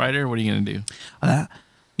Yeah. typewriter? What are you going to do? I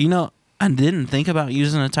didn't think about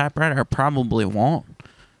using a typewriter. I probably won't,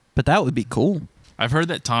 but that would be cool. I've heard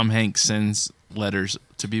that Tom Hanks sends letters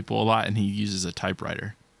to people a lot, and he uses a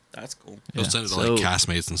typewriter. That's cool. He'll Yeah. send it to So- like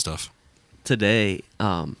castmates and stuff. Today,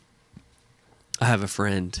 I have a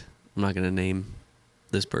friend. I'm not going to name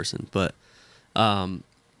this person, but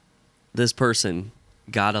this person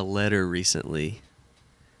got a letter recently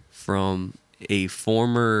from a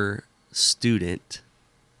former student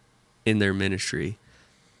in their ministry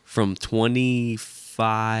from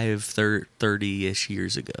 25, 30-ish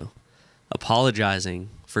years ago, apologizing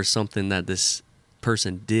for something that this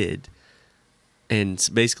person did, and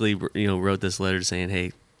basically, wrote this letter saying,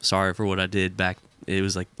 "Hey, sorry for what I did back." It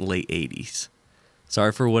was like late 80s.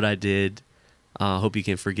 Sorry for what I did. Hope you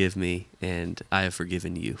can forgive me, and I have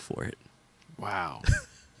forgiven you for it. Wow.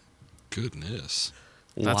 Goodness.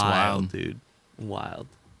 That's wild. dude. Wild.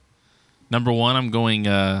 Number one, I'm going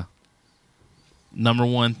number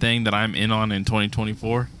one thing that I'm in on in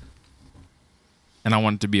 2024, and I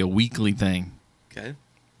want it to be a weekly thing. Okay.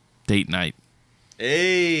 Date night.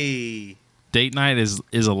 Hey. Date night is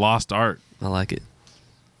a lost art. I like it.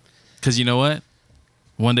 Because you know what?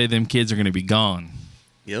 One day them kids are going to be gone.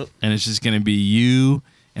 Yep. And it's just going to be you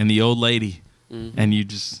and the old lady. Mhm. And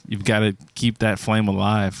you've got to keep that flame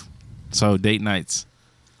alive. So date nights.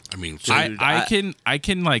 I mean, Dude, I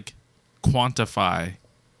can like quantify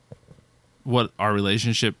what our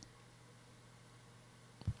relationship,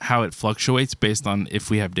 how it fluctuates based on if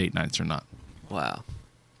we have date nights or not. Wow.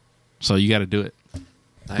 So you got to do it.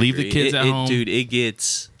 I Leave the agree. kids at home. Dude, it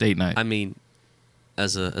gets, Date night. I mean,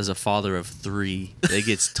 as a father of 3, it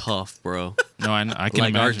gets tough, bro. No, I can Like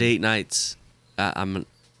imagine. our date nights, I'm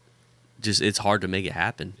just, it's hard to make it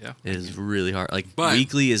happen. Yeah. It is really hard. Like But-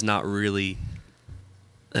 weekly is not really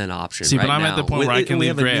an option. See, right but I'm at now. the point where I can we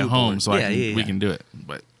leave have a Gray at newborn. home, so Yeah. we can do it.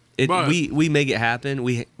 But But- We make it happen.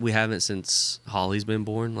 We haven't since Holly's been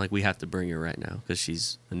born. Like we have to bring her right now because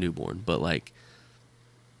she's a newborn. But like,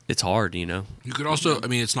 it's hard, you know. you could also, I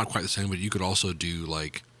mean, it's not quite the same, but you could also do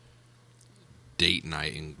like date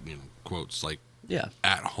night in quotes, like Yeah.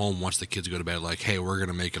 at home once the kids go to bed, like, hey, we're going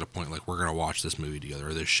to make it a point, like, we're going to watch this movie together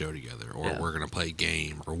or this show together, or Yeah. we're going to play a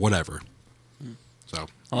game or whatever. So,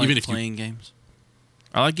 I like even if you, playing games.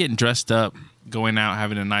 I like getting dressed up, going out,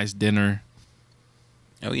 having a nice dinner.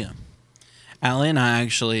 Oh yeah. Allie and I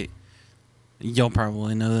actually, y'all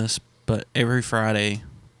probably know this, but every Friday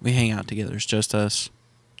we hang out together. It's just us.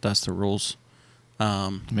 That's the rules.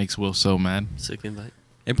 It makes Will so mad. Sick invite.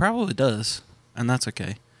 It probably does, and that's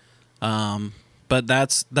okay. But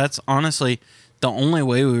that's honestly the only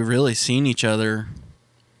way we've really seen each other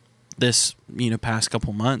this past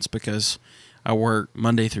couple months, because I work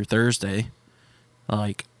Monday through Thursday.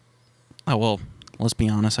 Like, oh well, let's be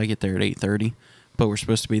honest, I get there at 8:30, but we're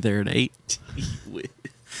supposed to be there at 8,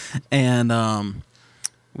 and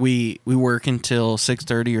we work until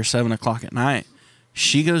 6:30 or 7 o'clock at night.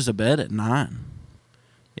 She goes to bed at 9,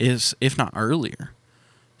 if not earlier.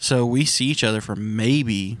 So we see each other for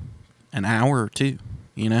maybe an hour or two,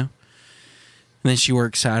 And then she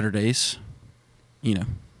works Saturdays,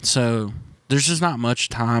 So there's just not much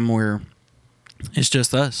time where it's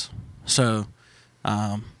just us. So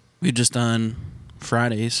we've just done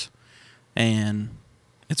Fridays, and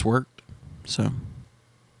it's worked. So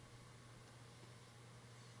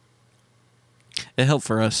it helped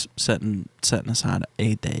for us setting aside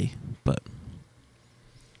a day, but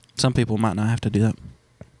some people might not have to do that.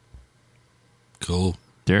 cool.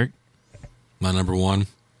 Derek? My number one,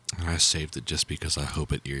 I saved it just because I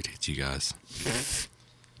hope it irritates you guys.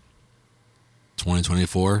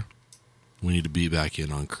 2024, we need to be back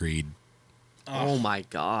in on Creed, Oh my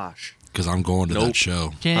gosh. because I'm going to that Nope.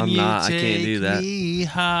 show. I'm not. I can't do that. Me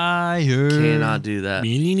higher? Cannot do that.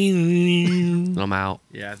 I'm out.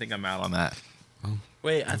 Yeah, I think I'm out on that.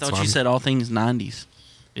 Wait, I That's thought fine. you said all things 90s.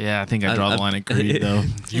 Yeah, I think I draw the line at Creed, though.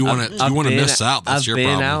 If you want to, I've been- miss out. That's I've your been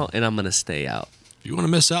problem. out, and I'm gonna stay out. If you want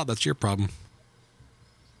to miss out, that's your problem.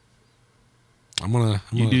 I'm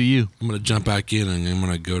You do you. gonna jump back in, and I'm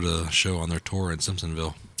gonna go to a show on their tour in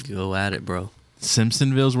Simpsonville. Go at it, bro.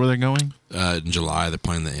 Simpsonville's where they're going? In July, they're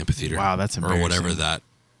playing the amphitheater. Wow, that's or whatever embarrassing. that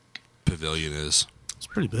pavilion is. It's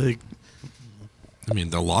pretty big. I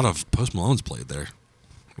mean, a lot of Post Malone's played there.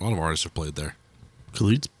 A lot of artists have played there.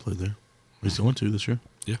 Khalid's played there. He's going to this year.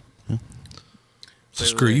 Yeah. Yeah. So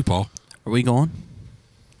screw you, Paul. Are we going?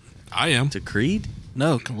 I am. To Creed?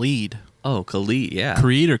 No, Khalid. Oh, Khalid. Yeah.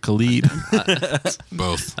 Creed or Khalid?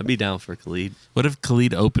 Both. I'd be down for Khalid. What if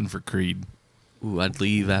Khalid opened for Creed? Ooh, I'd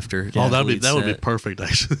leave after. Oh, that Khalid's would be set. perfect.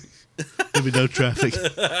 Actually, there'd be no traffic.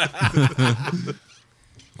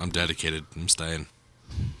 I'm dedicated. I'm staying.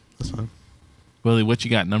 That's fine. Willie, what you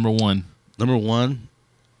got? Number one. Number one,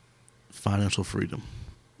 financial freedom.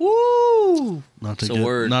 Woo! Not to It's a get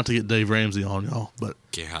word. not to get Dave Ramsey on y'all, but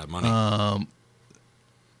Can't hide money.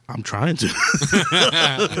 I'm trying to.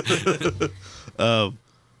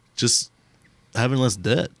 Just having less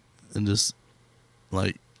debt and just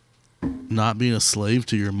like not being a slave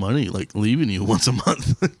to your money, like leaving you once a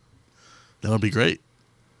month. That would be great.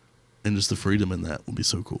 And just the freedom in that would be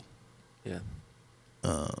so cool. Yeah.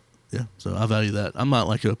 Yeah. So I value that. I'm not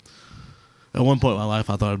like at one point in my life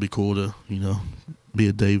I thought it'd be cool to, be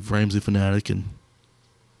a Dave Ramsey fanatic and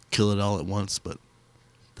kill it all at once, but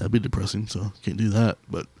that'd be depressing, so can't do that.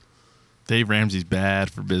 But Dave Ramsey's bad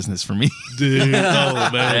for business for me. dude, oh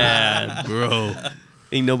man, bro.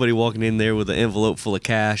 Ain't nobody walking in there with an envelope full of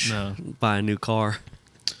cash, No. buy a new car.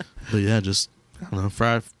 But yeah, just I don't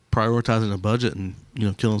know, prioritizing a budget and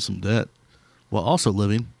killing some debt while also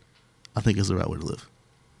living, I think is the right way to live.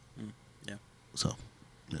 Yeah. So,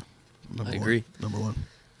 yeah, I agree. Number one.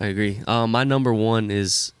 I agree. My number one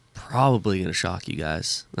is probably going to shock you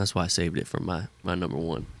guys. That's why I saved it for my number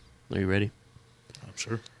one. Are you ready? I'm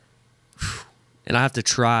sure. And I have to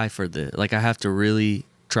try for I have to really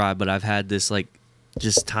try, but I've had this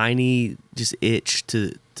just tiny itch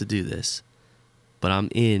to do this. But I'm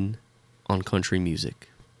in on country music.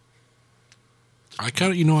 I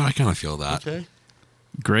kind of feel that. Okay.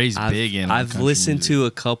 Gray's big in. I've listened to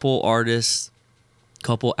a couple artists,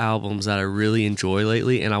 couple albums that I really enjoy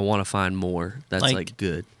lately, and I want to find more that's Like-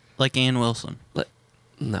 good. Like Ann Wilson.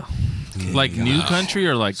 No. like new country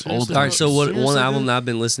or like old. Seriously? All right, so Seriously, one album dude? that I've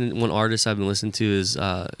been listening, one artist I've been listening to is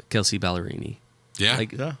Kelsey Ballerini. Yeah.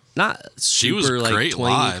 Like Yeah. not She was super great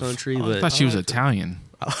twangy live. country, I but thought she was like it. Italian.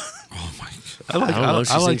 Oh my. I like. I don't know.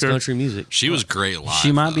 She I like sings her. country music. She was great live.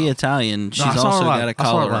 She might be though. Italian. She's No, I saw her also live. got a I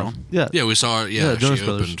saw her collar live. on. Yeah. Yeah, we saw her. Yeah, Jonas she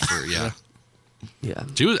Brothers. opened for. Yeah. Yeah,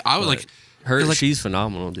 She was. I was But like. her. like- She's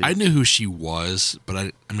phenomenal, dude. I knew who she was, but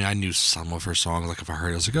I mean, I knew some of her songs. Like if I heard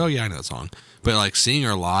it, I was like, oh yeah, I know that song. But like seeing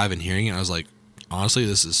her live and hearing it, I was like, honestly,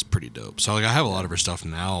 this is pretty dope. So like I have a lot of her stuff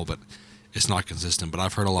now, but it's not consistent. But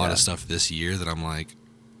I've heard a lot Yeah. of stuff this year that I'm like,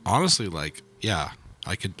 honestly, like yeah,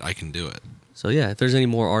 I can do it. So yeah, if there's any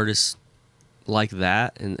more artists like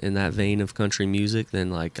that in that vein of country music,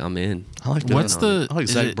 then like I'm in. I like that. What's the? I like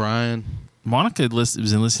is Zach it- Bryan. Monica was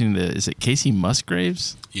listening to. Is it Casey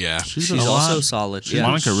Musgraves? Yeah, She's She's been a also lot. solid. She's Yeah.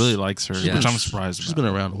 Monica really likes her, Yeah. which I'm surprised She's about.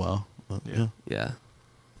 been around a while. But yeah. Yeah.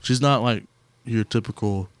 She's not like your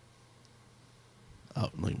typical.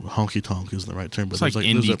 Like honky tonk isn't the right term, but It's like there's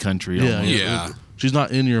indie there's country Yeah, almost. Yeah. She's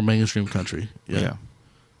not in your mainstream country. Yeah. Yeah.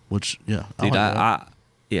 Which Dude, like that.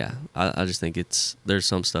 I just think there's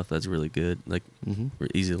some stuff that's really good, like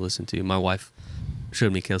easy to listen to. My wife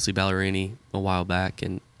showed me Kelsey Ballerini a while back,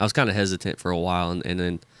 and I was kind of hesitant for a while, and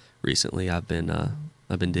then recently I've been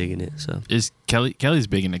digging it. So Is Kelly's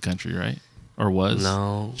big in the country, right? Or was?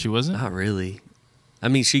 no, She wasn't? not really. I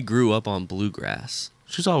mean, she grew up on bluegrass.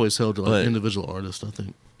 She's always held to like But- individual artists, I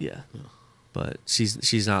think. Yeah, but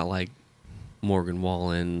she's not like Morgan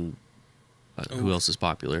Wallen. Who else is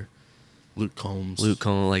popular? Luke Combs. Luke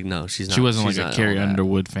Combs. Like no, she's not. She wasn't she's like a not Carrie all that.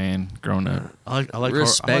 Underwood fan growing up. I like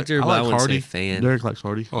Respect her, I but like I wouldn't say Hardy. fan. Derek likes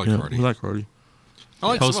Hardy. I like Yeah, Hardy. We like Hardy. I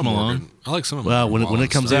like Post some of Malone. Morgan. I like some of. Well, Morgan when it Wallen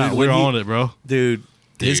comes stuff. out, Dude, we're when he- on it, bro. Dude,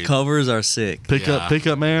 his Dude. covers are sick. Pick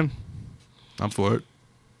Yeah. up, man. I'm for it.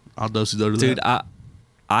 I'll dosey do to Dude, that.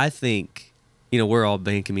 I think we're all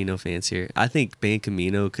Ban Camino fans here. I think Ban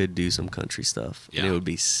Camino could do some country stuff, and Yeah. it would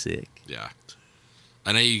be sick. Yeah,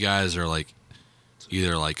 I know you guys are like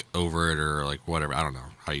either like over it or like whatever. I don't know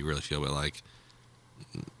how you really feel, but like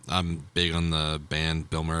I'm big on the band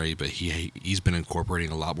Bill Murray, but he's been incorporating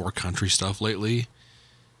a lot more country stuff lately.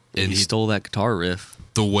 And he he- stole that guitar riff.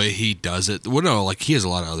 The way he does it, well, no, like he has a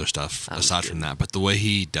lot of other stuff That was aside good. from that, but the way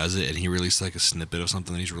he does it, and he released like a snippet of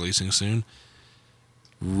something that he's releasing soon.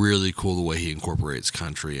 Really cool the way he incorporates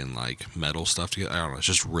country and like metal stuff together. I don't know, it's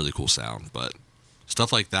just really cool sound, but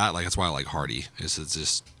stuff like that, like that's why I like Hardy. It's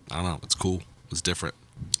just I don't know, it's cool, it's different.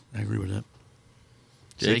 I agree with that.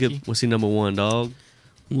 Jacob, Shaky? what's he number one, dog?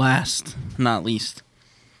 Last, not least.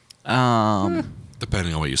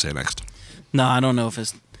 Depending on what you say next. No, I don't know if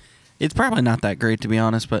it's probably not that great to be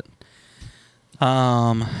honest, but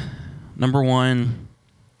number one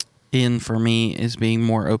in for me is being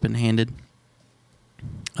more open-handed.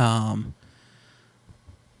 I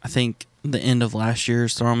think the end of last year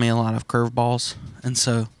has thrown me a lot of curveballs, and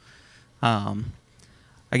so I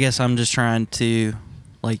guess I'm just trying to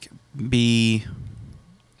like be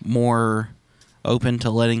more open to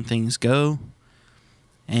letting things go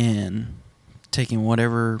and taking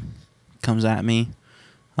whatever comes at me,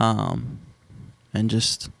 and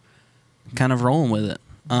just kind of rolling with it,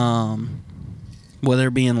 whether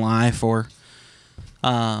it be in life or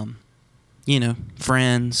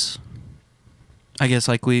friends, I guess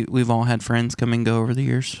like we've all had friends come and go over the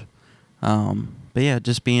years. But yeah,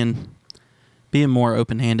 just being more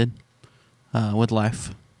open-handed with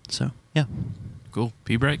life. So yeah, Cool.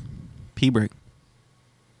 Pee break. pee break.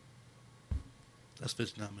 That's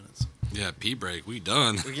 59 minutes. Yeah, pee break. We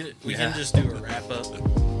done. We can just do a wrap up.